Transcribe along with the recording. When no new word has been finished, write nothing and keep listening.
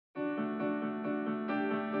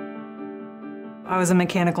I was a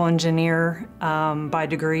mechanical engineer by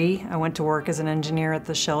degree. I went to work as an engineer at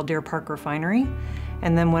the Shell Deer Park refinery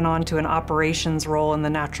and then went on to an operations role in the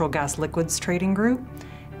natural gas liquids trading group.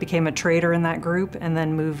 Became a trader in that group and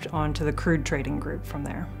then moved on to the crude trading group from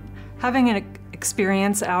there. Having an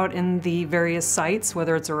experience out in the various sites,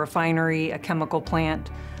 whether it's a refinery, a chemical plant,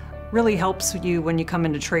 really helps you when you come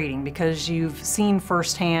into trading because you've seen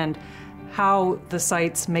firsthand how the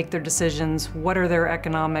sites make their decisions, what are their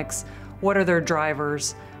economics, what are their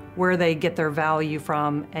drivers, where they get their value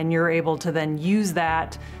from, and you're able to then use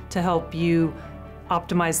that to help you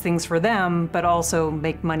optimize things for them, but also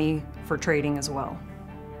make money for trading as well.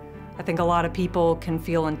 I think a lot of people can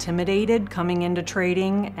feel intimidated coming into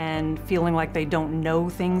trading and feeling like they don't know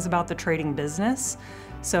things about the trading business.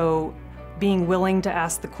 So being willing to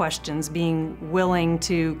ask the questions, being willing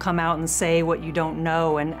to come out and say what you don't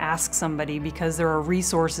know and ask somebody, because there are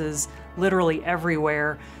resources literally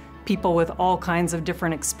everywhere, people with all kinds of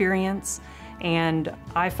different experience. And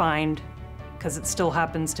I find, because it still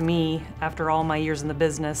happens to me after all my years in the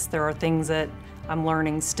business, there are things that I'm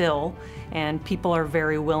learning still, and people are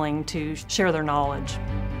very willing to share their knowledge.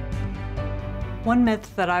 One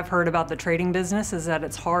myth that I've heard about the trading business is that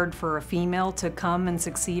it's hard for a female to come and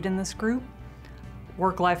succeed in this group.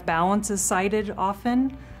 Work-life balance is cited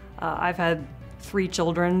often. I've had 3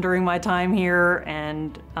 children during my time here,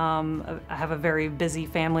 and I have a very busy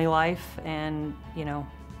family life, and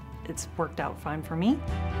it's worked out fine for me.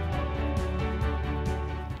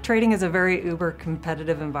 Trading is a very uber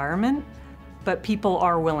competitive environment, but people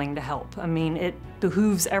are willing to help. I mean, it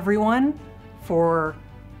behooves everyone for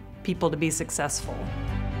people to be successful.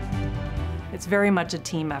 It's very much a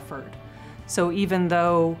team effort. So even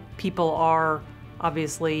though people are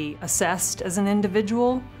obviously assessed as an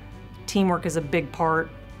individual, teamwork is a big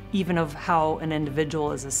part even of how an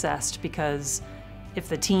individual is assessed, because if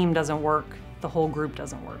the team doesn't work, the whole group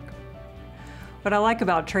doesn't work. What I like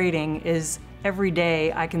about trading is every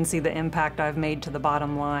day I can see the impact I've made to the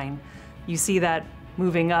bottom line. You see that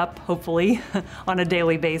moving up, hopefully, on a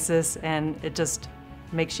daily basis, and it just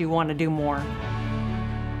makes you want to do more.